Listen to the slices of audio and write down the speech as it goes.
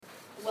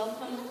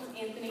welcome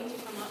Anthony to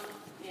come up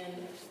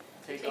and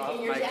take off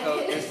my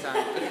coat this time.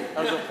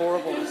 That was a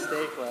horrible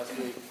mistake last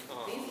week.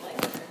 These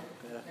legs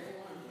are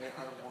very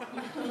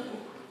warm.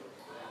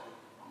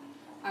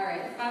 All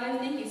right, Father,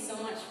 thank you so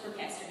much for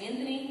Pastor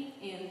Anthony,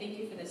 and thank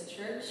you for this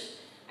church.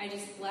 I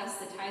just bless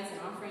the tithes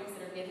and offerings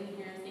that are given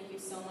here. Thank you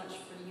so much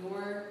for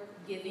your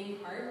giving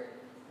heart,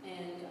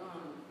 and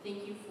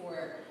thank you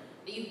for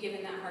that you've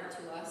given that heart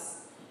to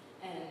us,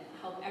 and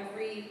help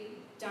every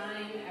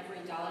dime,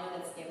 every dollar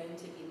that's given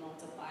to be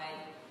multiplied.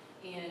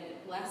 And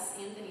bless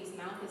Anthony's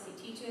mouth as he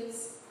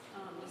teaches.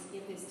 Just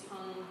give his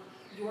tongue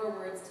your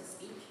words to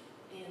speak,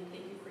 and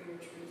thank you for your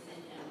truth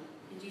in him.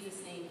 In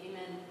Jesus' name,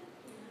 amen.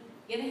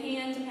 Give a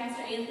hand to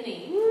Pastor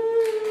Anthony. Woo!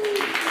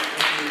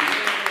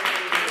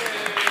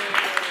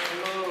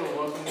 Hello,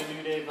 welcome to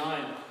New Day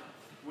Vine.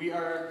 We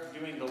are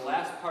doing the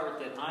last part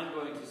that I'm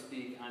going to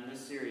speak on this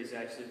series,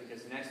 actually,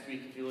 because next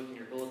week, if you look in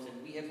your bulletin,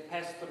 we have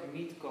Pastor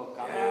Mitko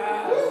coming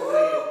all the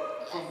way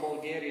from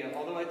Bulgaria.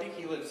 Although I think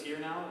he lives here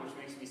now, which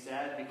makes me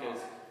sad, because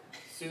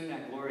soon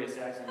that glorious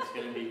accent is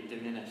going to be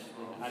diminished.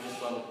 And I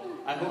just love it.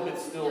 I hope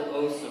it's still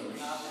awesome.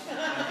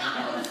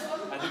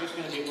 I think it's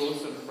going to be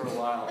awesome for a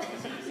while,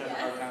 because he just had a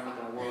hard time with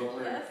that world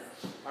word.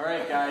 All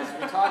right, guys,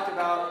 we talked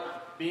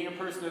about being a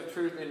person of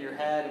truth in your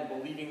head and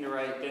believing the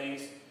right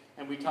things.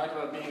 And we talked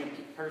about being a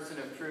person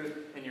of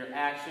truth in your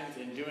actions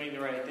and doing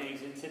the right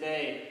things. And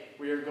today,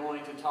 we are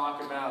going to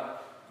talk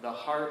about the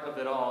heart of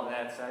it all.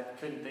 I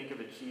couldn't think of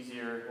it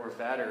cheesier or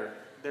better.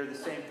 They're the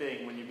same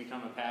thing when you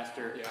become a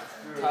pastor. Yeah.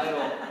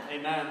 Title.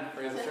 Amen.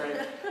 Praise the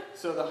right.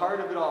 So the heart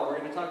of it all. We're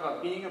going to talk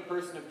about being a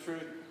person of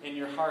truth in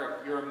your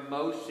heart, your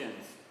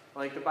emotions.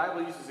 Like the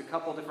Bible uses a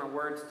couple different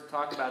words to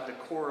talk about the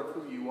core of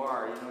who you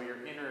are. Your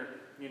inner,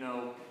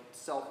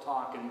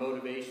 self-talk and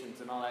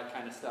motivations and all that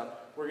kind of stuff.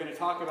 We're going to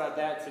talk about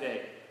that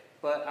today.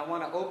 But I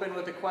want to open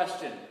with a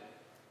question.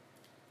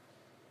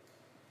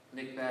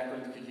 Nick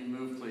Backlund, could you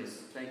move,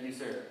 please? Thank you,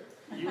 sir.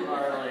 You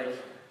are like,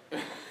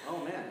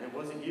 oh man, it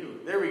wasn't you.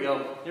 There we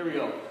go. Here we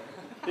go.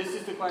 This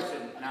is the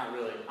question. Not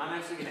really. I'm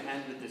actually going to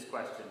end with this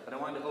question. But I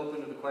wanted to open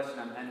with the question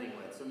I'm ending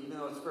with. So even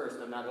though it's first,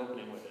 I'm not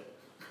opening with it.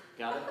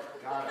 Got it?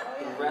 Got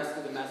it. The rest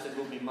of the message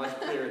will be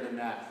much clearer than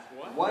that.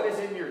 What is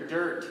in your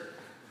dirt?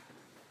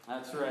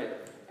 That's right.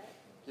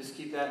 Just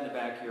keep that in the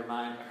back of your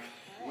mind.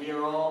 We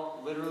are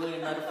all, literally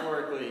and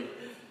metaphorically,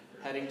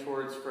 heading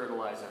towards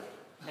fertilizer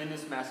in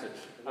this message.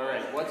 All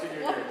right, what's in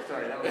your dirt?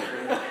 Sorry, that was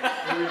great.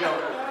 Here we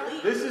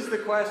go. This is the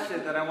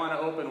question that I want to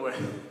open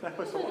with. That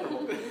was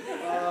horrible.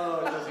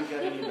 Oh, it doesn't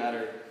get any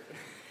better.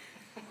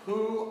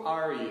 Who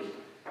are you?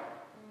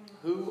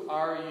 Who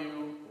are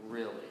you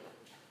really?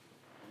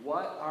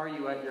 What are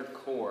you at your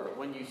core?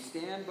 When you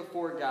stand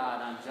before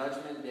God on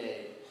Judgment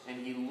Day,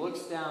 and He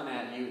looks down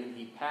at you and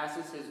He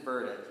passes His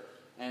verdict,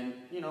 and,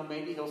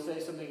 maybe He'll say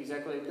something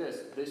exactly like this.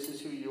 This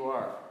is who you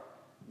are.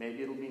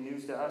 Maybe it'll be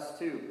news to us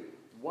too.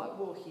 What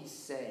will He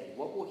say?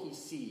 What will He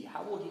see?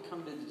 How will He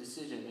come to the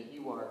decision that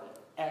you are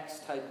X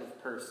type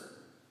of person?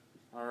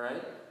 All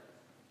right?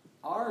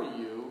 Are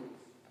you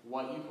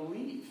what you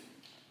believe?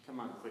 Come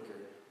on, clicker.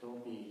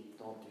 Don't do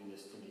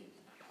this to me.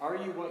 Are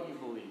you what you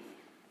believe?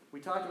 We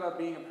talked about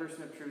being a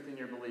person of truth in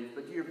your beliefs,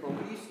 but do your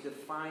beliefs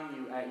define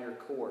you at your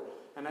core?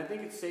 And I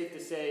think it's safe to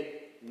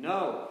say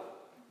no,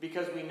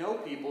 because we know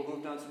people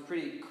who've done some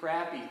pretty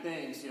crappy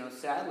things.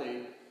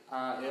 Sadly,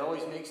 it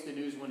always makes the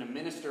news when a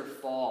minister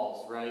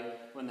falls, right?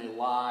 When they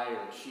lie or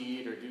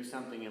cheat or do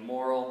something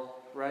immoral,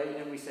 right?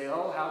 And we say,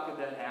 oh, how could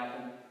that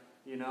happen?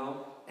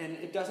 And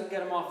it doesn't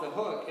get them off the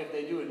hook if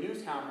they do a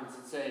news conference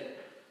and say,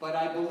 but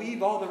I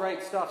believe all the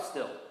right stuff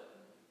still,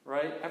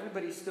 right?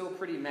 Everybody's still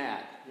pretty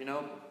mad,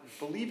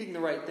 Believing the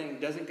right thing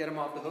doesn't get them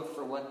off the hook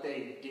for what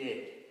they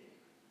did.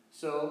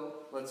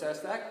 So let's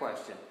ask that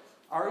question.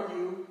 Are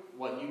you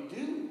what you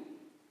do?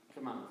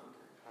 Come on.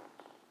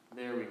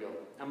 There we go.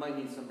 I might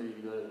need somebody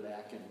to go to the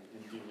back and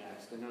do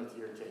next. I know it's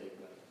irritating,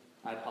 but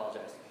I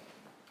apologize.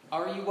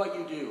 Are you what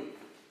you do?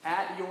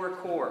 At your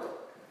core.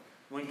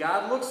 When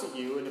God looks at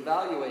you and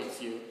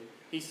evaluates you,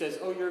 He says,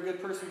 oh, you're a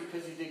good person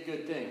because you did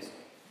good things.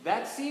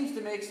 That seems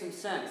to make some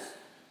sense,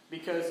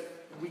 because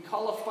we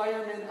call a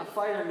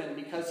fireman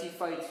because he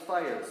fights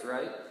fires,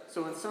 right?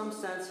 So in some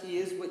sense, he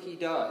is what he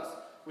does.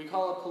 We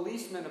call a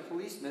policeman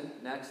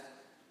next,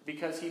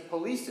 because he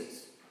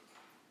polices.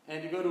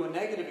 And to go to a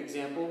negative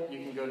example, you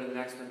can go to the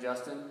next one,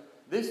 Justin.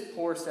 This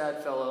poor,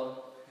 sad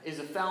fellow is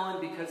a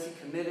felon because he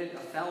committed a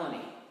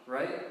felony,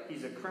 right?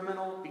 He's a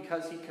criminal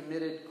because he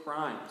committed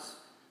crimes.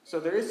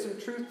 So there is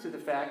some truth to the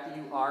fact that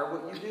you are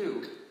what you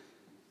do.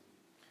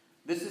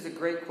 This is a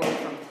great quote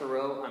from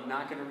Thoreau. I'm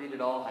not going to read it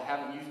all. I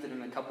haven't used it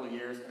in a couple of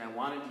years, and I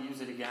wanted to use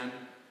it again.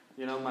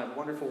 My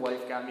wonderful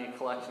wife got me a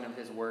collection of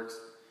his works,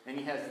 and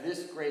he has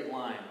this great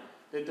line,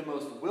 that the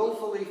most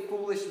willfully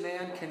foolish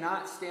man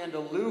cannot stand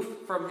aloof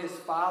from his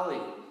folly,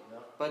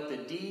 but the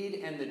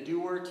deed and the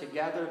doer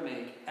together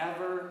make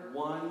ever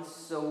one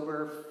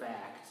sober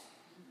fact.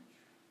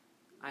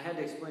 I had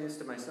to explain this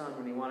to my son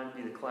when he wanted to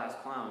be the class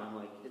clown. I'm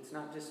like, it's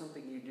not just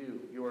something you do.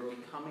 You are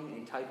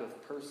becoming a type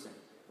of person.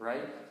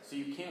 right? So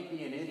you can't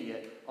be an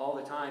idiot all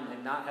the time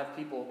and not have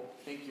people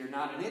think you're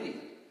not an idiot.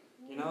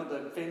 You know,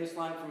 the famous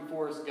line from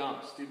Forrest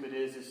Gump, stupid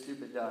is as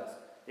stupid does.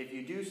 If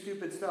you do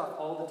stupid stuff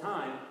all the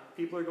time,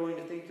 people are going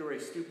to think you're a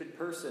stupid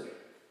person.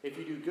 If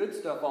you do good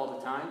stuff all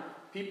the time,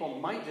 people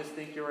might just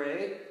think you're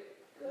a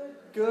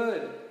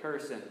good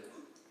person.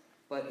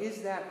 But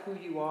is that who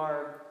you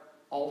are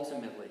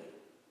ultimately?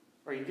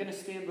 Or are you going to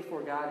stand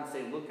before God and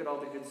say, look at all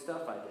the good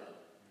stuff I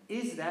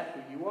did? Is that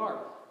who you are?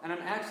 And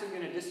I'm actually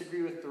going to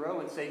disagree with Thoreau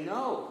and say,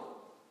 no.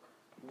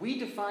 We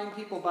define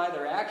people by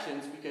their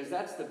actions because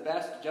that's the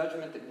best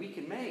judgment that we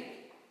can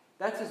make.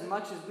 That's as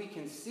much as we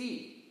can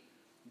see.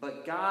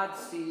 But God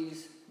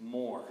sees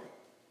more.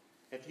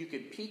 If you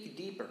could peek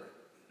deeper,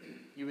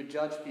 you would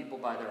judge people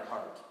by their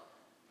heart.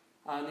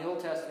 In the Old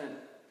Testament,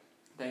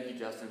 thank you,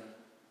 Justin,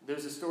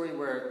 there's a story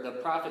where the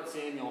prophet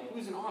Samuel,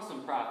 who's an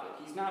awesome prophet,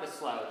 he's not a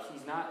slouch,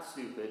 he's not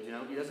stupid,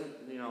 he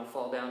doesn't,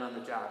 fall down on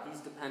the job.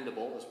 He's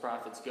dependable, as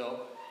prophets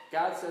go.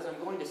 God says,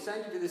 I'm going to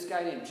send you to this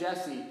guy named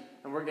Jesse,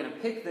 and we're going to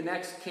pick the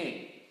next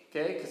king,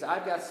 okay? Because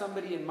I've got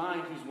somebody in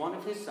mind who's one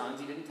of his sons,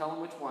 he didn't tell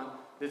him which one,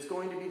 that's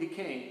going to be the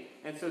king.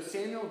 And so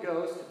Samuel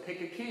goes to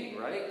pick a king,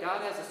 right?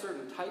 God has a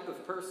certain type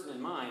of person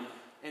in mind,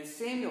 and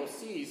Samuel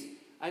sees,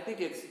 I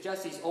think it's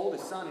Jesse's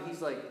oldest son, and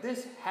he's like,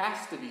 this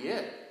has to be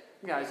it.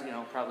 The guy's,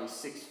 probably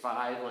 6'5",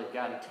 like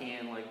got a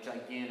tan, like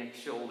gigantic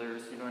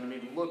shoulders, you know what I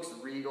mean? Looks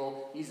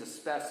regal, he's a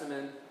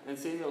specimen, and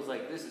Samuel's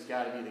like, this has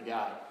got to be the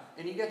guy.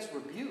 And he gets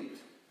rebuked.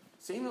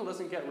 Samuel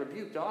doesn't get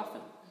rebuked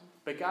often,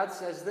 but God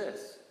says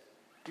this,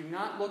 do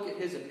not look at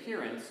his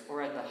appearance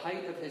or at the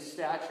height of his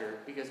stature,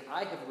 because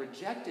I have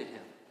rejected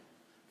him.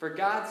 For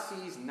God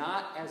sees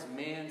not as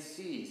man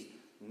sees.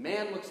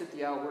 Man looks at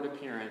the outward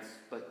appearance,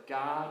 but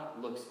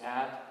God looks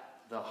at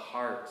the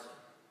heart.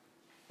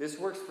 This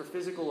works for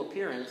physical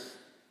appearance,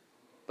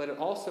 but it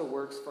also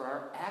works for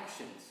our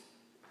actions.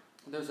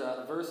 There's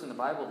a verse in the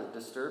Bible that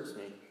disturbs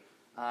me.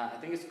 I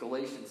think it's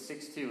Galatians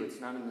 6:2. It's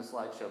not in the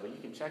slideshow, but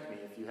you can check me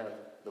if you have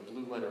the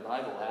Blue Letter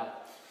Bible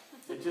app.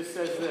 It just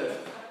says this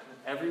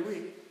every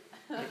week.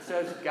 It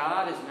says,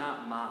 God is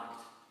not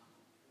mocked.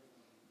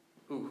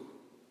 Ooh,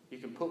 you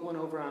can put one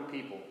over on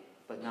people,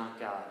 but not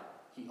God.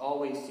 He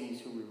always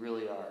sees who we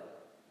really are.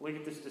 Look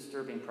at this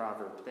disturbing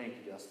proverb. Thank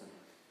you, Justin.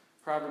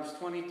 Proverbs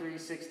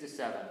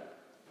 23:6-7.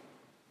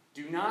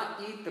 Do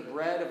not eat the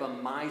bread of a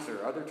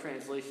miser. Other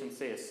translations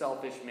say a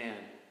selfish man.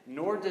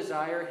 Nor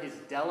desire his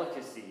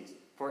delicacies.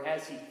 For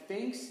as he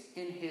thinks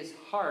in his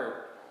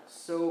heart,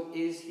 so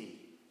is he.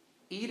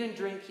 Eat and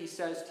drink, he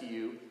says to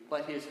you,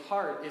 but his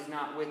heart is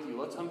not with you.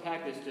 Let's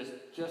unpack this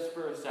just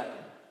for a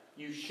second.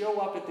 You show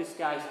up at this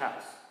guy's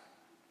house.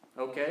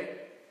 Okay?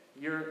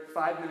 You're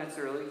 5 minutes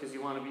early because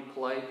you want to be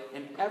polite,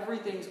 and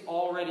everything's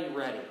already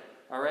ready.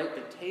 All right?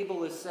 The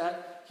table is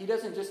set. He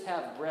doesn't just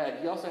have bread.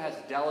 He also has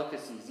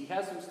delicacies. He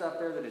has some stuff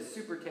there that is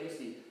super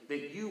tasty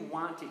that you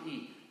want to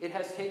eat. It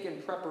has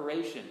taken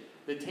preparation.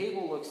 The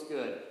table looks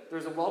good.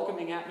 There's a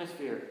welcoming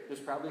atmosphere. There's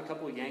probably a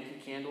couple of Yankee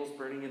candles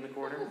burning in the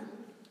corner.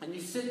 And you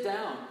sit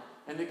down,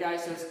 and the guy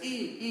says,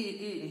 eat,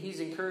 eat, eat, and he's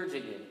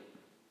encouraging you.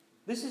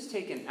 This has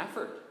taken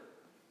effort.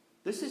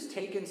 This has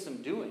taken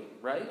some doing,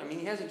 right? I mean,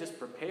 he hasn't just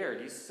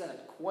prepared. He's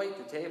set quite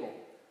the table.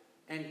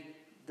 And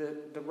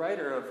the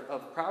writer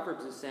of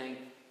Proverbs is saying,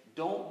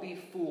 don't be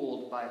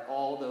fooled by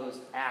all those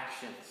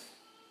actions.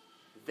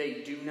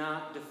 They do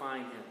not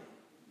define him.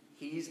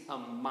 He's a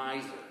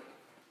miser.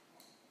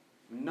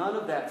 None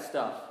of that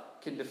stuff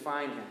can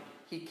define him.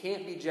 He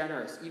can't be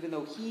generous, even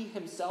though he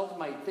himself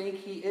might think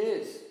he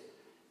is.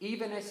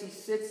 Even as he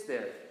sits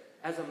there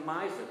as a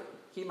miser,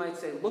 he might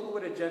say, look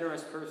what a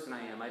generous person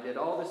I am. I did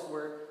all this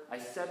work. I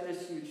set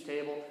this huge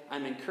table.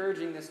 I'm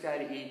encouraging this guy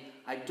to eat.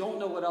 I don't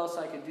know what else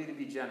I could do to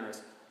be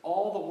generous.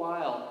 All the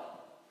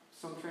while,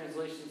 some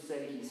translations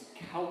say he's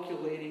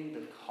calculating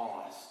the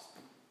cost.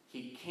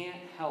 He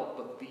can't help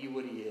but be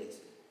what he is.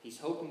 He's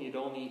hoping you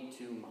don't eat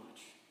too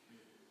much.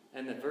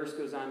 And the verse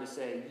goes on to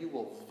say, you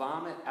will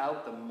vomit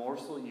out the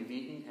morsel you've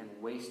eaten and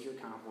waste your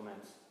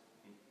compliments.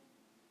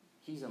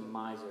 He's a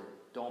miser.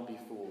 Don't be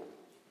fooled.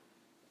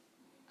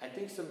 I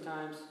think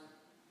sometimes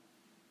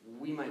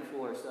we might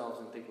fool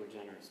ourselves and think we're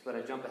generous, but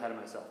I jump ahead of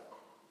myself.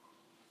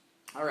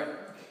 All right.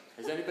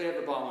 Has anybody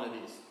ever bought one of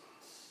these?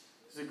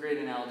 This is a great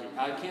analogy.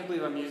 I can't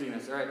believe I'm using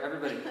this. All right,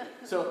 everybody.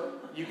 So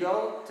you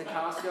go to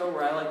Costco,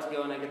 where I like to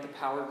go, and I get the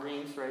Power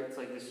Greens, right? It's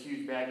like this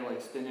huge bag of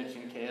like spinach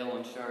and kale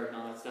and chard and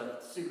all that stuff.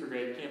 It's super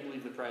great. Can't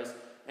believe the price.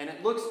 And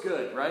it looks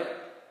good, right?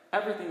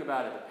 Everything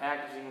about it. The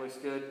packaging looks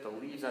good. The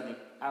leaves on the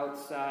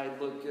outside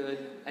look good.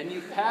 And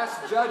you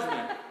pass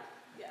judgment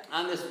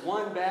on this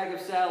one bag of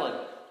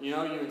salad. You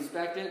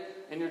inspect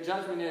it, and your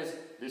judgment is,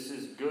 this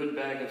is good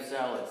bag of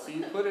salad. So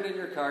you put it in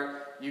your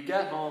cart. You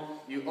get home,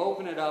 you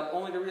open it up,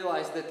 only to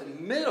realize that the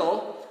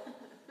middle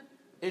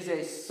is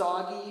a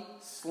soggy,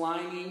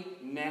 slimy,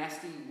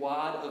 nasty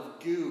wad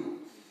of goo.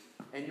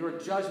 And your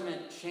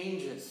judgment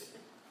changes.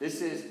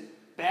 This is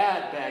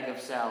bad bag of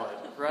salad,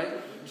 right?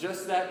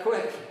 Just that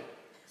quick.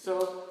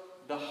 So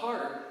the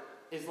heart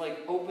is like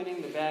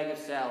opening the bag of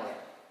salad.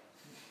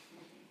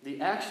 The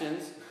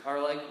actions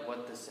are like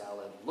what the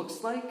salad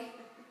looks like,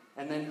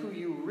 and then who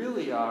you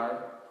really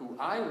are, who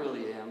I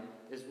really am,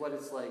 is what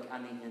it's like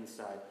on the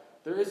inside.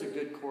 There is a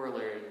good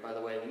corollary, by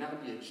the way, and that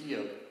would be a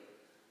geode.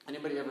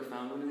 Anybody ever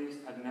found one of these?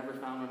 I've never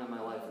found one in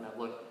my life, and I've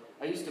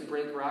looked. I used to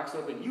break rocks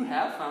open. You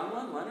have found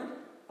one, Leonard?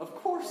 Of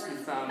course you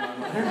found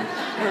one, Leonard.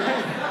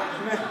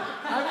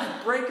 I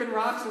was breaking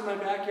rocks in my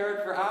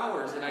backyard for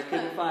hours, and I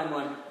couldn't find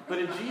one. But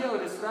a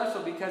geode is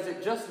special because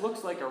it just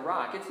looks like a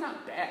rock. It's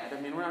not bad.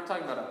 I mean, we're not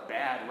talking about a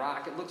bad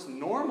rock. It looks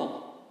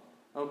normal,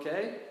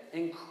 okay?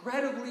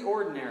 Incredibly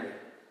ordinary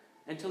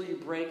until you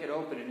break it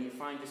open and you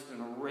find just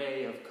an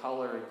array of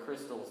color and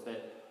crystals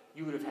that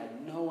you would have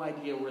had no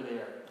idea were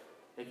there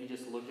if you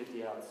just looked at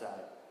the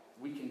outside.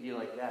 We can be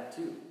like that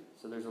too.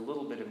 So there's a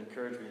little bit of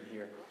encouragement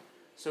here.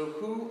 So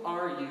who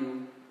are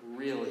you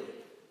really?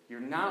 You're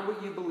not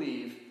what you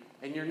believe,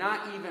 and you're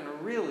not even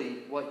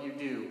really what you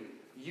do.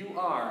 You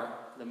are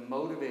the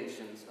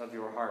motivations of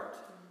your heart.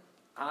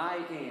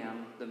 I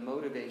am the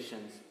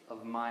motivations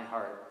of my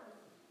heart.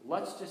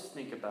 Let's just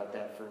think about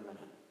that for a minute.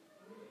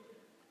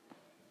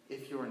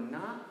 If you're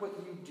not what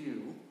you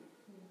do,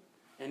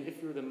 and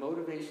if you're the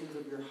motivations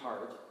of your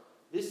heart,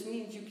 this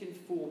means you can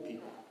fool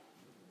people.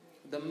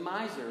 The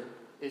miser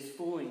is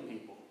fooling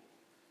people.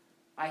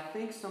 I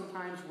think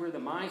sometimes we're the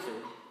miser,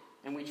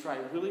 and we try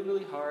really,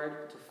 really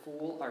hard to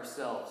fool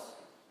ourselves.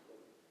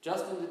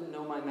 Justin didn't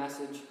know my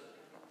message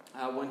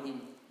when he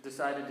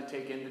decided to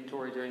take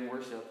inventory during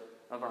worship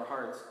of our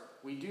hearts.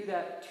 We do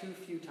that too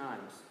few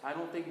times. I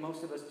don't think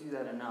most of us do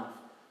that enough.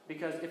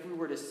 Because if we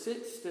were to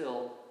sit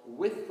still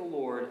with the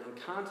Lord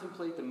and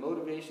contemplate the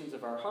motivations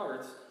of our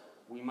hearts,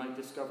 we might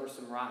discover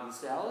some rotten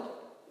salad,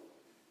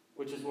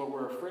 which is what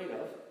we're afraid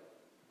of.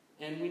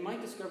 And we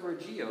might discover a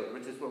geode,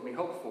 which is what we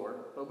hope for,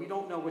 but we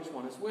don't know which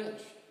one is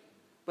which.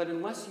 But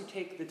unless you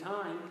take the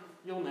time,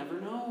 you'll never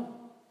know.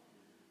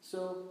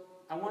 So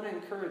I want to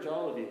encourage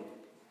all of you,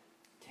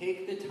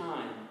 take the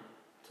time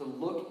to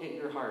look at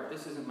your heart.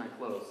 This isn't my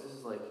close. This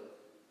is like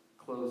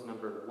close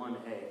number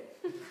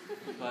 1A.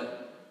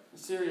 But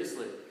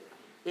seriously,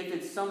 if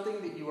it's something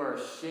that you are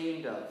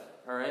ashamed of,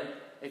 all right,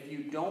 if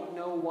you don't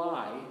know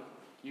why,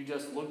 you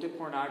just looked at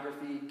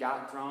pornography,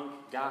 got drunk,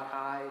 got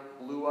high,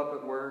 blew up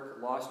at work,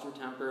 lost your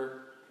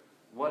temper,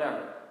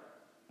 whatever.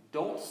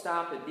 Don't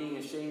stop at being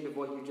ashamed of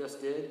what you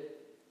just did.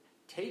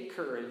 Take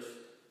courage,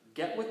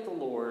 get with the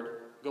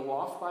Lord, go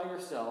off by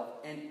yourself,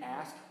 and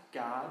ask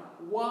God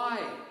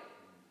why.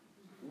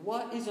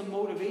 What is a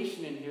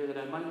motivation in here that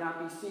I might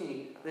not be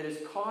seeing that is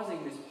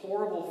causing this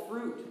horrible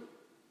fruit?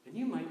 And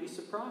you might be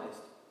surprised.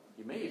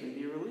 You may even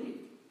be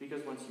relieved,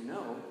 because once you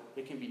know,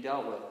 it can be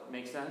dealt with.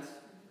 Make sense?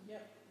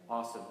 Yep.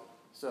 Awesome.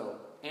 So,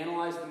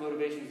 analyze the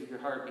motivations of your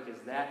heart,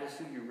 because that is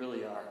who you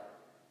really are.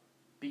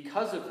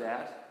 Because of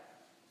that,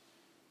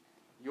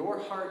 your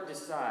heart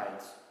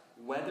decides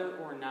whether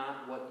or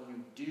not what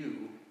you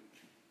do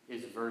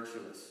is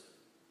virtuous.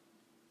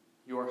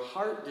 Your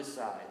heart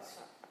decides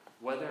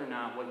whether or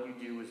not what you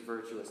do is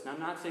virtuous. Now, I'm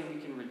not saying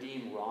we can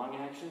redeem wrong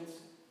actions,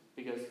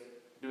 because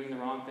doing the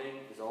wrong thing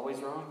is always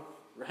wrong,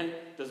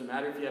 right? Doesn't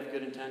matter if you have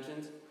good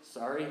intentions.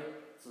 Sorry,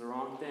 it's the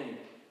wrong thing.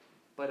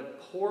 But a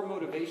poor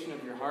motivation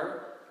of your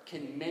heart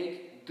can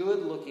make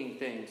good-looking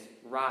things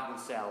rotten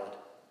salad.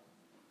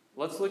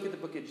 Let's look at the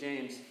book of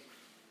James.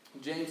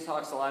 James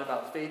talks a lot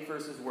about faith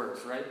versus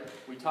works, right?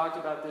 We talked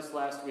about this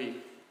last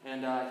week.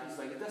 And he's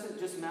like, it doesn't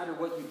just matter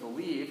what you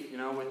believe,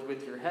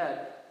 with your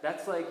head.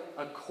 That's like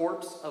a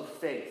corpse of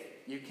faith.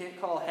 You can't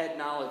call head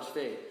knowledge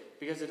faith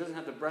because it doesn't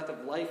have the breath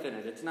of life in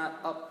it. It's not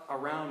up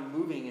around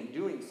moving and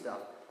doing stuff.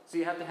 So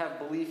you have to have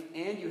belief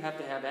and you have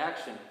to have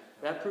action.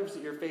 That proves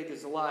that your faith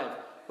is alive.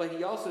 But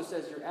he also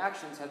says your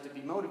actions have to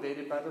be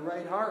motivated by the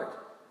right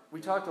heart. We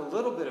talked a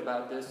little bit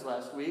about this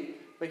last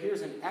week, but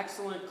here's an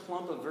excellent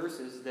clump of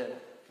verses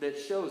that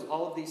shows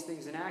all of these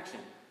things in action.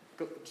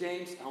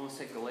 James, I almost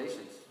said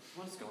Galatians.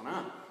 What's going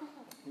on?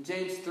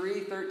 James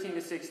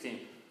 3:13-16.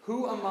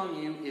 Who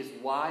among you is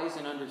wise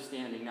and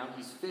understanding? Now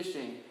he's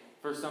fishing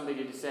for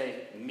somebody to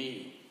say,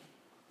 me.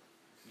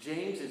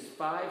 James is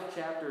 5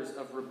 chapters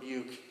of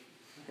rebuke.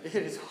 It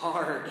is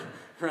hard,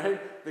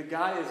 right? The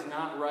guy is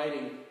not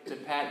writing to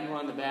pat you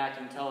on the back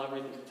and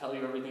tell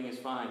you everything is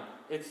fine.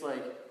 It's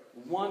like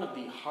one of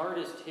the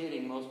hardest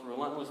hitting, most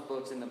relentless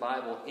books in the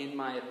Bible, in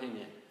my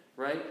opinion,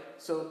 right?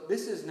 So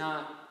this is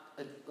not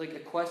a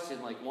question,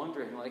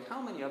 wondering,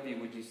 how many of you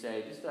would you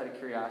say, just out of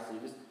curiosity,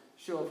 just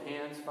show of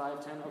hands,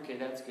 5, 10? Okay,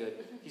 that's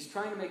good. He's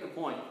trying to make a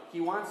point.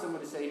 He wants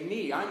someone to say,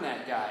 me, I'm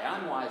that guy.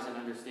 I'm wise and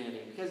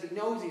understanding. Because he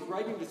knows he's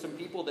writing to some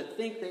people that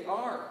think they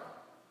are.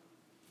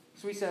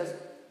 So he says,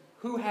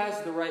 who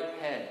has the right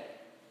head?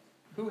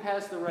 Who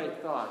has the right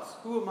thoughts?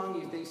 Who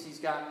among you thinks he's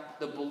got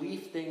the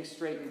belief thing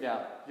straightened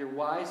out? You're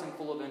wise and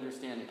full of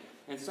understanding.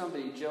 And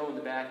somebody, Joe in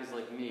the back, is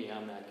like, me,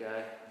 I'm that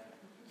guy.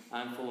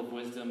 I'm full of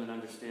wisdom and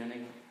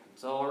understanding.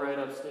 It's all right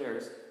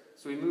upstairs.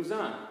 So he moves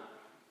on.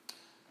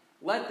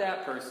 Let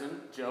that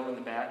person, Joe in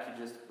the back,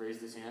 who just raised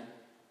his hand,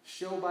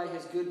 show by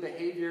his good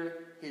behavior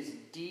his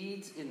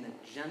deeds in the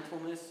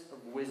gentleness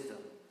of wisdom.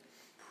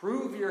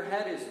 Prove your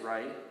head is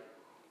right.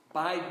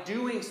 by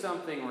doing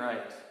something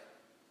right,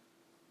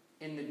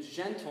 in the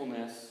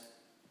gentleness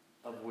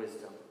of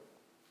wisdom.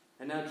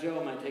 And now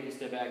Joe might take a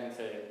step back and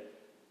say,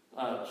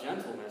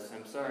 gentleness?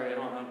 I'm sorry, I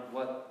don't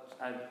know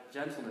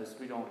gentleness,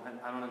 I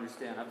don't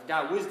understand. I've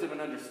got wisdom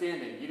and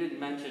understanding. You didn't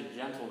mention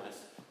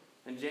gentleness.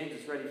 And James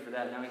is ready for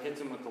that. Now he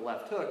hits him with the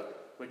left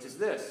hook, which is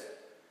this.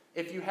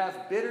 If you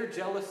have bitter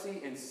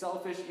jealousy and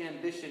selfish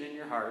ambition in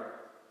your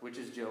heart, which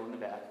is Joe in the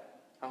back.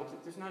 I hope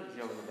that there's not a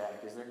Joe in the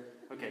back, is there?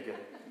 Okay,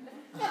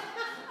 good.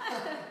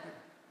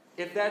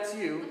 If that's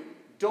you,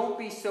 don't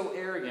be so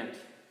arrogant.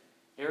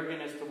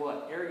 Arrogant as to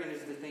what? Arrogant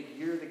is to think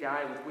you're the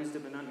guy with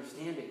wisdom and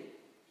understanding.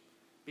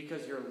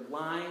 Because you're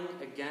lying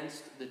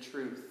against the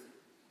truth.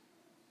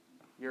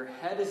 Your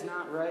head is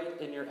not right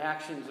and your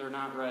actions are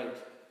not right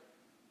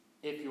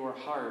if your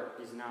heart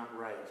is not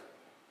right.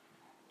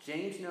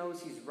 James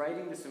knows he's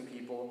writing to some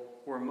people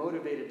who are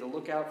motivated to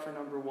look out for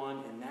number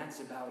one, and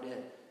that's about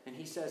it. And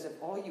he says, if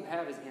all you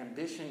have is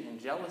ambition and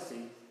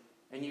jealousy,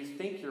 and you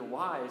think you're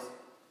wise,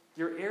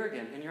 you're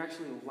arrogant, and you're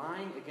actually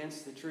lying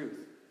against the truth.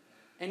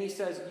 And he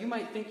says, you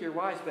might think you're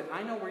wise, but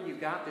I know where you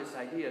got this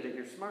idea that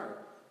you're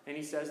smart. And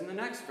he says in the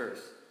next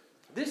verse,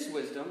 this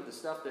wisdom, the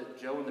stuff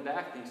that Joe in the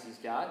back thinks he's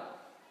got,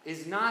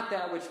 is not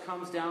that which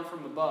comes down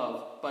from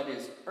above, but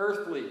is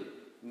earthly,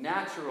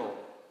 natural.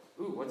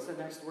 Ooh, what's the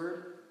next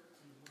word?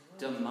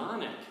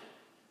 Demonic.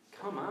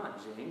 Come on,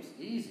 James,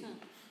 easy.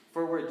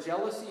 For where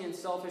jealousy and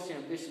selfish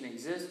ambition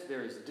exist,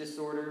 there is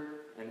disorder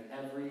and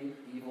every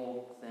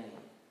evil thing.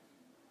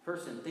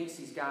 Person thinks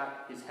he's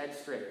got his head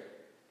straight.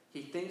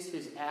 He thinks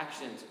his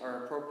actions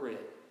are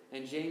appropriate.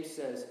 And James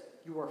says,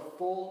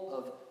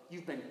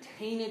 you've been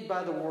tainted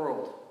by the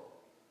world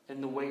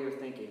and the way you're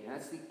thinking. And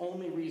that's the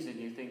only reason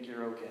you think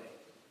you're okay.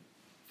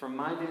 From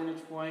my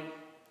vantage point,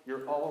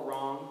 you're all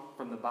wrong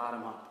from the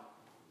bottom up.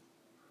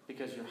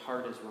 Because your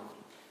heart is wrong.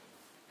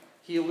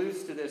 He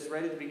alludes to this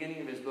right at the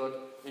beginning of his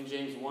book in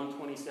James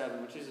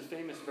 1:27, which is a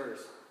famous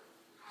verse.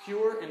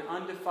 Pure and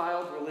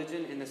undefiled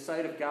religion in the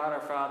sight of God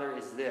our Father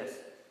is this: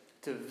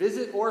 to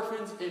visit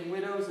orphans and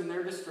widows in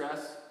their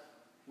distress.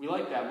 We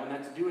like that one.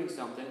 That's doing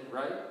something,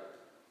 right?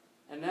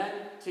 And then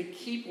to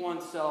keep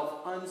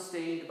oneself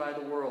unstained by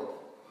the world.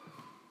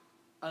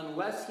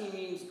 Unless he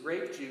means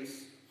grape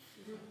juice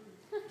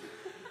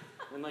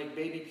and like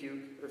baby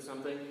puke or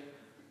something.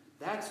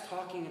 That's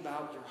talking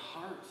about your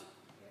heart.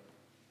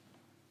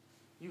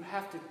 You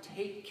have to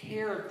take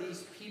care of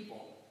these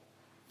people.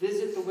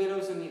 Visit the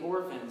widows and the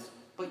orphans,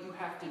 but you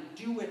have to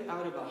do it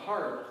out of a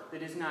heart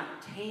that is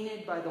not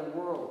tainted by the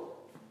world.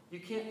 You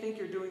can't think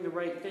you're doing the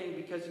right thing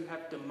because you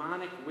have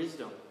demonic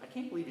wisdom. I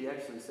can't believe he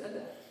actually said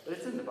that, but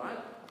it's in the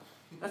Bible.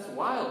 That's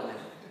wild, man.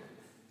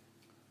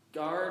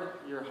 Guard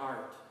your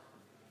heart.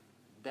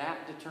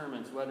 That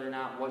determines whether or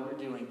not what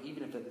you're doing,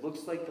 even if it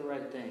looks like the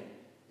right thing,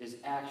 is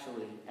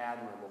actually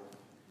admirable.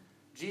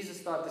 Jesus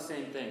thought the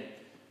same thing.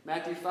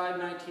 Matthew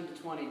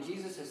 5:19-20,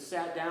 Jesus has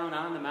sat down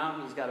on the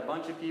mountain. He's got a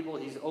bunch of people.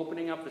 He's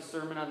opening up the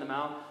Sermon on the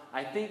Mount.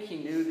 I think he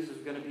knew this was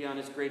going to be on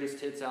his greatest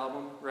hits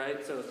album,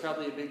 right? So it's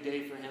probably a big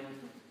day for him.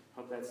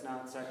 Hope that's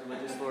not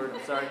sacrilegious, Lord.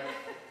 I'm sorry.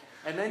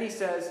 And then he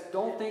says,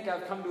 don't think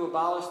I've come to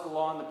abolish the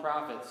law and the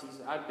prophets.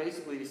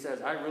 He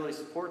says, I really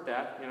support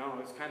that. You know,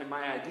 it's kind of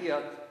my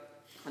idea.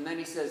 And then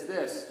he says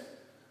this,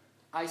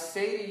 I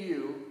say to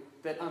you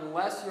that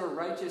unless your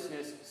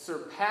righteousness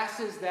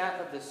surpasses that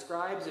of the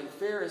scribes and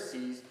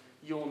Pharisees,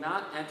 you will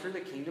not enter the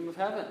kingdom of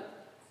heaven.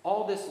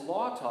 All this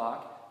law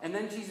talk, and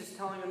then Jesus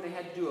telling them they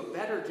had to do a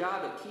better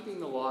job at keeping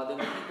the law than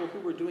the people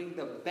who were doing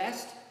the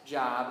best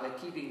job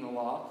at keeping the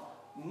law,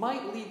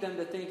 might lead them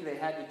to think they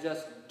had to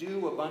just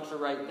do a bunch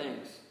of right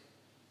things.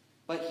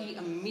 But he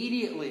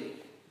immediately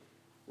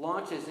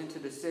launches into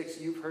the 6,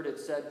 you've heard it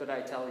said, but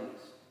I tell you,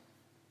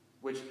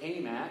 which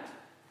aim at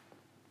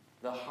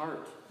the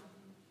heart.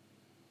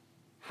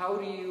 How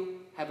do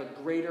you have a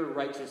greater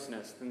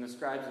righteousness than the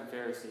scribes and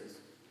Pharisees?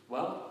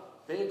 Well,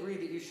 they agree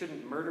that you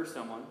shouldn't murder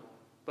someone,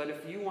 but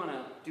if you want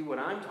to do what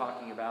I'm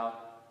talking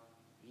about,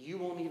 you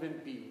won't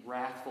even be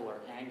wrathful or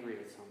angry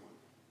at someone.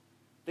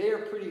 They are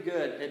pretty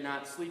good at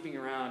not sleeping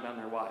around on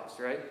their wives,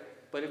 right?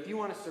 But if you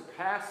want to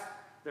surpass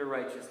their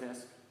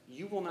righteousness,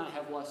 you will not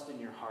have lust in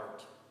your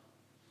heart.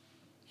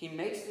 He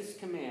makes this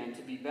command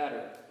to be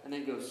better, and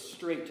then goes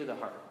straight to the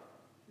heart.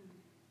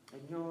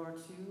 And you're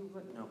too,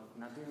 but no,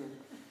 I'm not doing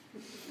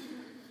it.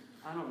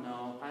 I don't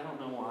know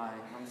why.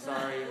 I'm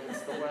sorry.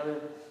 It's the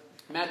weather.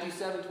 Matthew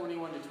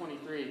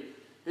 7:21-23.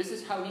 This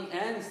is how he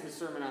ends the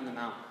Sermon on the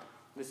Mount.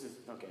 This is,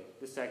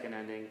 the second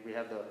ending. We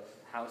have the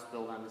house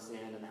built on the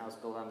sand and the house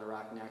built on the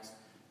rock next.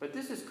 But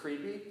this is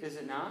creepy, is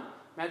it not?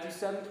 Matthew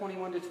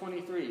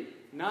 7:21-23.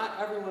 Not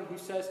everyone who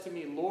says to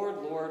me, Lord,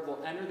 Lord,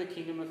 will enter the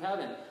kingdom of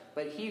heaven,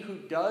 but he who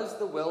does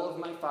the will of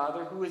my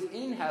Father who is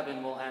in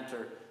heaven will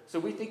enter. So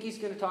we think he's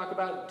going to talk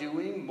about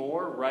doing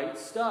more right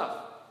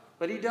stuff.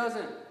 But he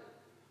doesn't.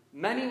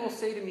 Many will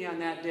say to me on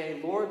that day,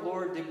 Lord,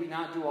 Lord, did we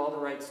not do all the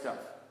right stuff?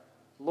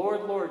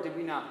 Lord, Lord, did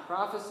we not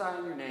prophesy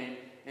in your name,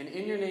 and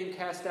in your name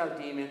cast out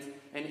demons,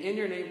 and in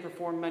your name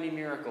perform many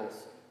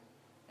miracles?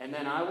 And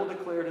then I will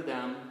declare to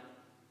them,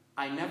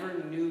 I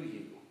never knew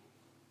you.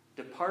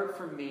 Depart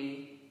from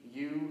me,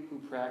 you who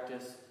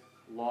practice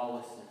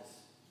lawlessness.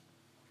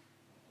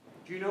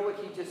 Do you know what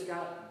he just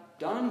got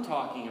done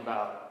talking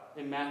about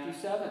in Matthew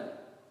 7?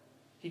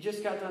 He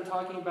just got done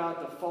talking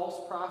about the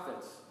false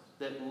prophets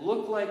that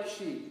look like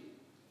sheep,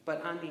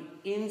 but on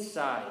the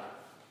inside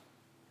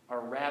are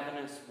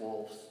ravenous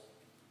wolves.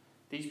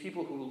 These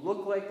people who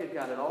look like they've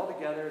got it all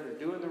together, they're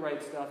doing the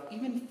right stuff,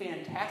 even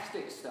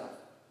fantastic stuff.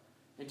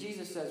 And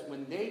Jesus says,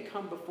 when they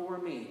come before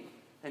me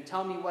and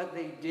tell me what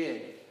they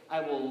did,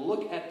 I will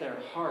look at their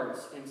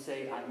hearts and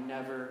say, I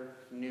never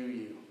knew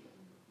you.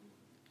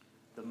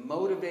 The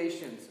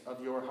motivations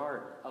of your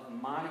heart, of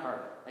my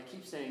heart, I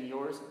keep saying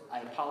yours, I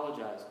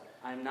apologize.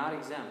 I'm not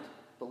exempt.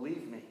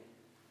 Believe me.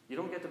 You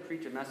don't get to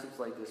preach a message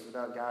like this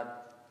without God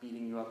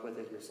beating you up with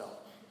it yourself.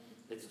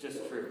 It's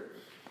just true.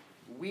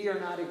 We are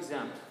not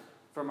exempt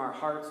from our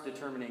hearts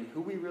determining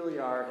who we really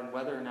are and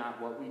whether or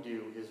not what we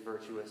do is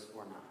virtuous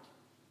or not.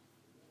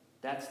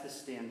 That's the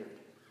standard.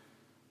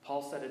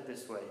 Paul said it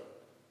this way.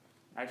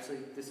 Actually,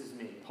 this is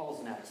me.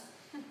 Paul's next.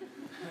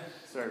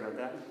 Sorry about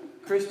that.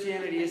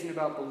 Christianity isn't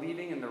about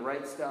believing in the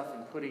right stuff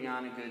and putting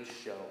on a good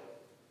show.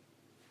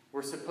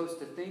 We're supposed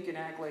to think and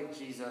act like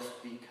Jesus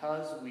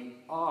because we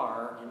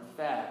are, in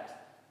fact,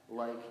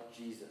 like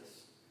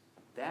Jesus.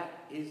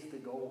 That is the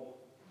goal.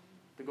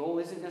 The goal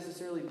isn't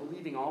necessarily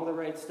believing all the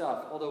right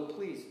stuff, although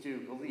please do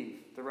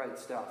believe the right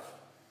stuff.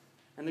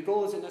 And the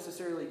goal isn't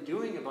necessarily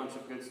doing a bunch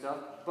of good stuff,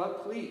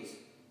 but please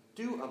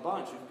do a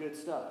bunch of good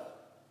stuff.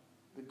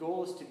 The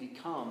goal is to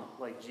become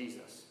like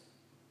Jesus.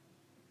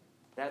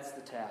 That's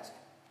the task.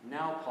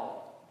 Now,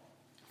 Paul,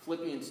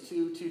 Philippians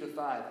 2:2-5.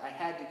 I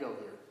had to go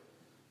here.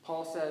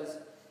 Paul says,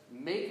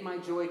 make my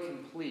joy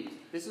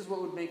complete. This is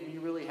what would make me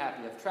really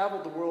happy. I've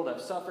traveled the world,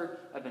 I've suffered,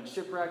 I've been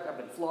shipwrecked, I've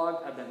been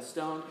flogged, I've been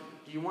stoned.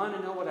 Do you want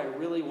to know what I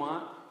really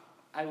want?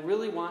 I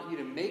really want you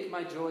to make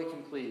my joy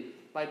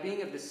complete by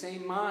being of the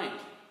same mind,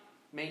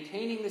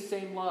 maintaining the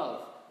same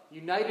love,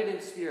 united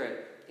in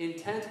spirit,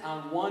 intent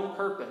on one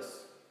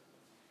purpose.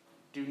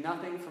 Do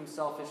nothing from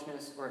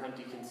selfishness or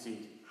empty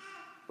conceit,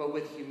 but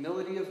with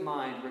humility of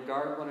mind,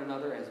 regard one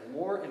another as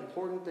more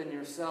important than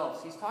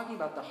yourselves. He's talking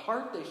about the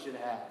heart they should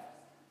have.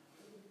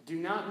 Do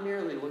not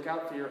merely look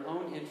out for your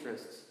own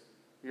interests,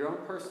 your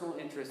own personal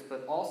interests,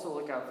 but also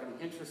look out for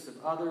the interests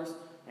of others,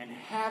 and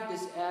have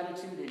this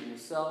attitude in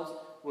yourselves,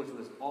 which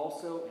was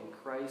also in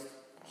Christ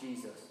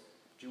Jesus.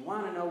 Do you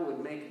want to know what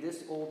would make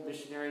this old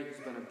missionary who's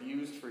been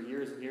abused for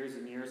years and years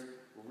and years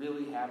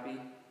really happy?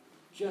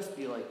 Just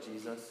be like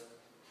Jesus.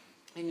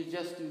 And you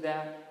just do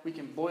that, we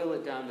can boil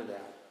it down to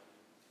that.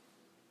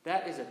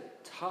 That is a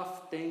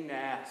tough thing to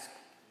ask,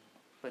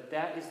 but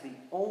that is the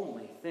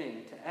only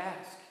thing to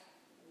ask.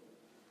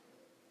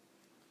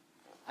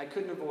 I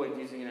couldn't avoid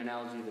using an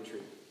analogy of the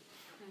tree.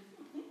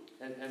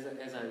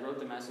 As I wrote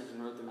the message,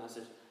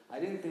 I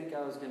didn't think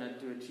I was going to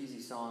do a cheesy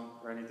song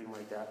or anything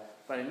like that,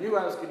 but I knew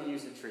I was going to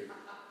use a tree.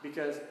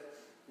 Because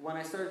when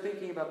I started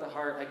thinking about the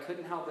heart, I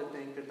couldn't help but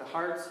think that the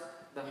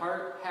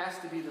heart has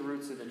to be the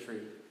roots of the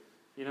tree.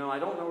 You know, I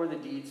don't know where the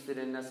deeds fit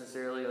in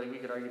necessarily. Like, we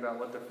could argue about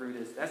what the fruit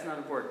is. That's not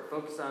important.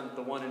 Focus on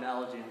the one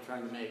analogy I'm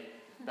trying to make.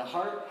 The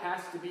heart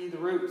has to be the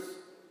roots,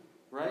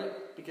 right?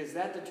 Because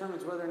that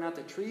determines whether or not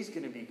the tree's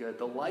going to be good.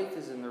 The life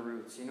is in the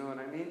roots. You know what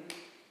I mean?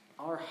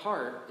 Our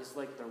heart is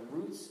like the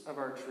roots of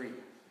our tree.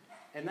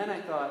 And then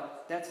I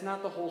thought, that's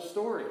not the whole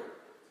story.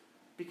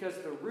 Because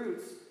the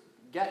roots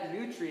get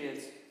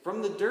nutrients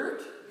from the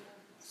dirt.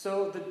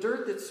 So the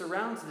dirt that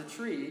surrounds the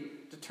tree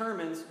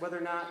determines whether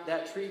or not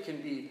that tree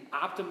can be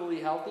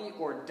optimally healthy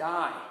or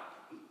die.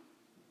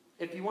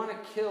 If you want to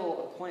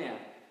kill a plant,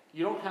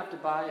 you don't have to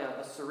buy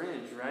a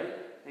syringe, right?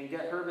 And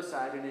get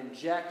herbicide and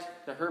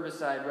inject the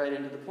herbicide right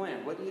into the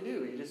plant. What do?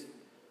 You just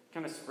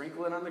kind of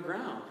sprinkle it on the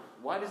ground.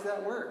 Why does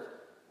that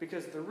work?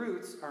 Because the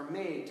roots are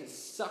made to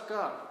suck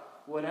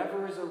up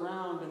whatever is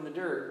around in the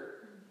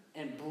dirt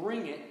and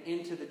bring it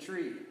into the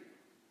tree.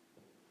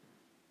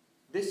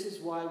 This is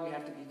why we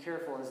have to be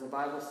careful, as the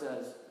Bible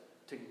says,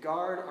 to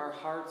guard our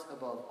hearts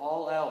above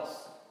all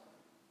else,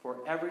 for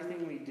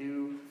everything we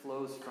do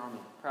flows from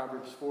it.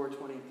 Proverbs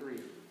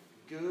 4:23.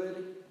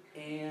 Good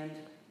and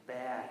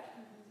bad.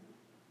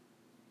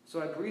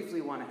 So I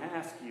briefly want to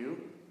ask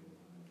you,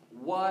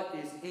 what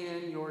is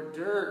in your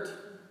dirt?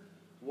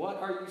 What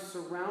are you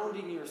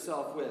surrounding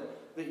yourself with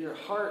that your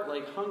heart,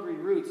 like hungry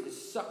roots,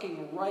 is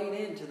sucking right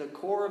into the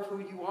core of who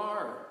you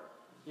are?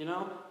 You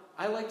know,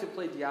 I like to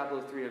play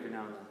Diablo 3 every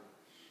now and then.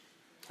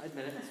 I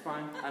admit it, it's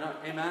fine.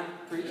 Amen,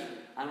 preach.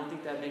 I don't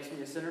think that makes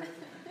me a sinner.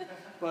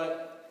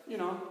 But, you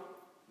know,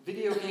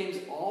 video games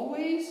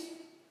always?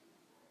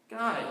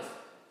 Guys,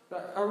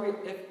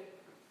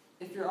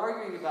 if you're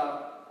arguing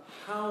about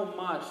how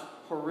much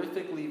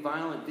horrifically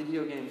violent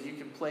video games you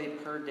can play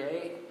per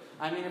day,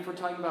 I mean, if we're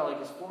talking about,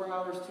 like, is 4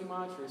 hours too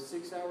much or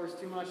 6 hours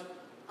too much,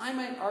 I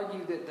might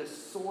argue that the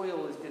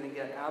soil is going to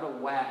get out of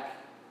whack,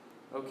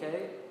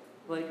 okay?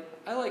 Like,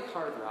 I like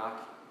hard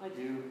rock. I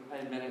do. I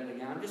admit it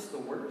again. I'm just the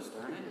worst,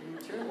 aren't I? I'm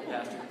a terrible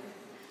pastor.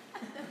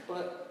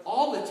 But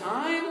all the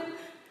time?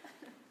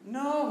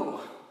 No.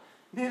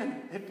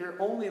 Man, if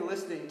you're only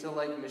listening to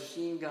like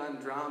machine gun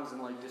drums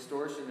and like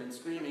distortion and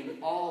screaming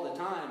all the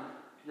time,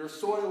 your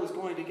soil is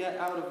going to get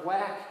out of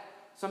whack.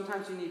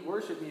 Sometimes you need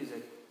worship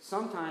music.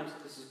 Sometimes,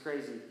 this is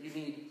crazy, you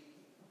need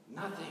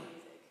nothing.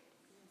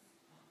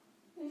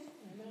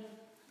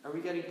 Are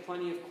we getting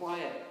plenty of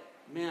quiet?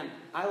 Man,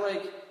 I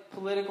like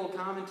political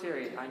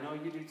commentary. I know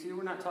you do too.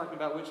 We're not talking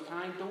about which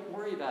kind. Don't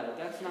worry about it.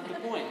 That's not the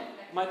point.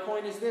 My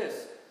point is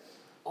this.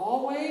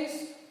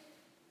 Always,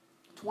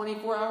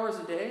 24 hours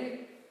a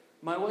day,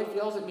 my wife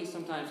yells at me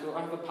sometimes. So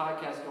I have a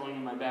podcast going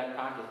in my back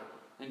pocket.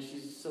 And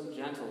she's so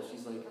gentle.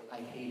 She's like, I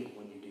hate it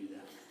when you do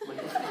that.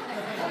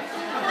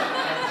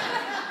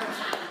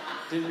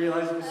 Didn't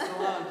realize it was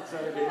still on.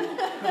 Sorry, baby.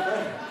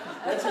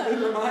 That's a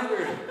good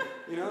reminder.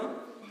 You know?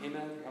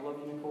 Amen. I love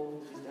you,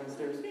 Nicole. She's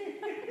downstairs.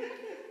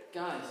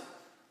 Guys,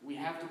 we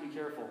have to be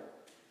careful.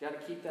 You got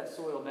to keep that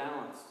soil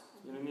balanced.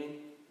 You know what I mean?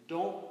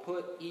 Don't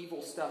put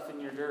evil stuff in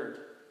your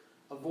dirt.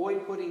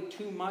 Avoid putting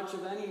too much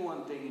of any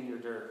one thing in your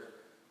dirt.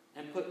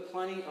 And put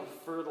plenty of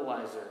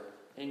fertilizer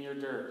in your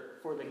dirt.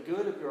 For the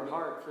good of your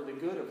heart, for the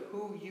good of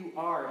who you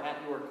are at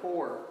your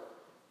core.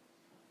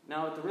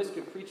 Now, at the risk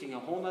of preaching a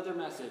whole other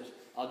message,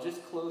 I'll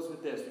just close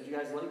with this. Would you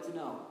guys like to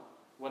know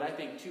what I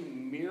think 2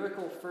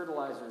 miracle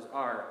fertilizers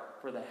are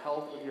for the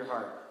health of your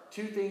heart?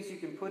 2 things you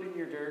can put in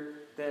your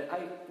dirt that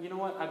you know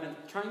what? I've been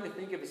trying to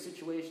think of a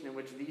situation in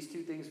which these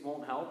 2 things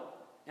won't help,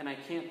 and I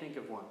can't think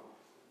of one.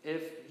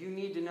 If you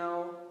need to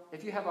know,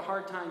 if you have a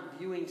hard time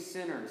viewing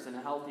sinners in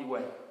a healthy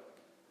way,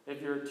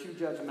 if you're too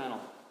judgmental,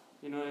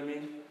 you know what I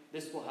mean?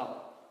 This will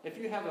help. If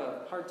you have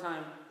a hard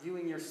time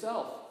viewing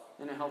yourself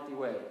in a healthy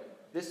way,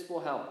 this will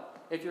help.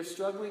 If you're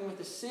struggling with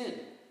a sin,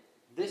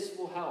 this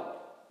will help.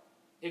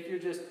 If you're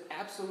just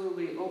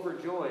absolutely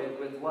overjoyed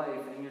with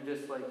life and you're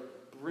just like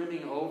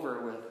brimming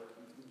over with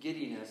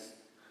giddiness,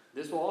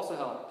 this will also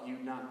help you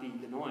not be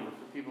annoying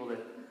for people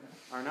that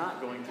are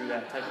not going through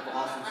that type of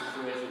awesome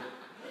situation.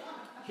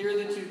 Here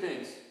are the 2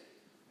 things.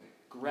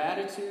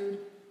 Gratitude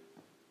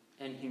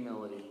and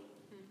humility.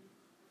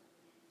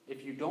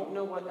 If you don't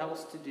know what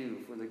else to do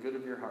for the good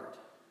of your heart,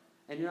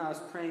 and you know, I was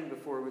praying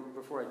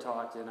before I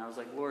talked, and I was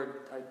like,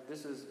 Lord,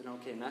 this is an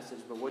okay message,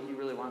 but what do you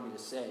really want me to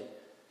say?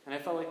 And I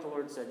felt like the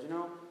Lord said, you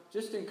know,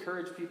 just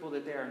encourage people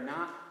that they are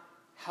not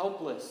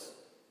helpless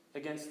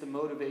against the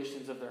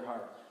motivations of their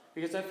heart.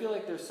 Because I feel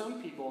like there's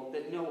some people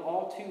that know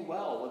all too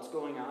well what's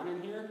going on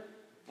in here,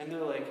 and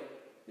they're like,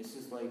 this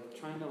is like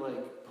trying to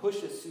like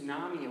push a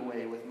tsunami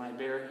away with my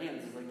bare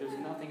hands. It's like there's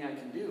nothing I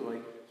can do.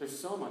 Like there's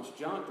so much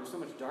junk, there's so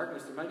much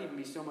darkness, there might even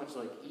be so much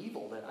like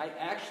evil that I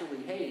actually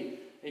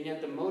hate, and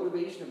yet the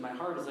motivation of my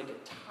heart is like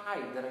a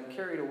tide that I'm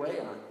carried away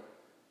on.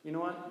 You know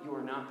what? You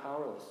are not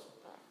powerless.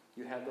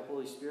 You have the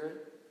Holy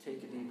Spirit.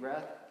 Take a deep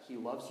breath. He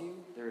loves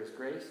you. There is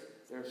grace.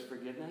 There is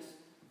forgiveness.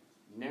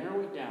 Narrow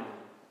it down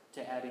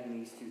to adding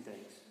these 2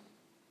 things.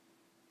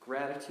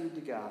 Gratitude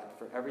to God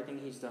for everything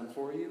He's done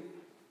for you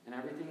and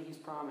everything He's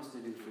promised to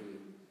do for you.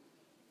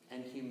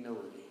 And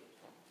humility.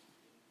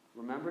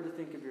 Remember to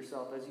think of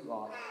yourself as you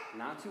ought,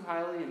 not too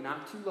highly and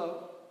not too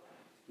low.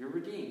 You're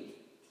redeemed.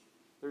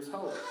 There's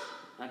hope,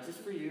 not just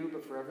for you,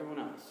 but for everyone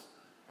else.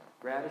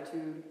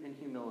 Gratitude and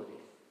humility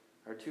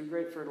are 2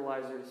 great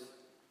fertilizers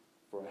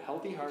for a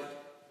healthy heart,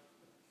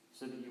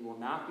 so that you will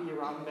not be a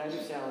rotten bag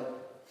of salad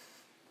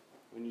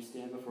when you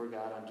stand before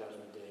God on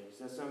Judgment Day. Does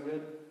that sound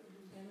good?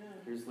 Amen.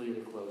 Here's Leah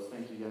to close.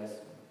 Thank you, guys.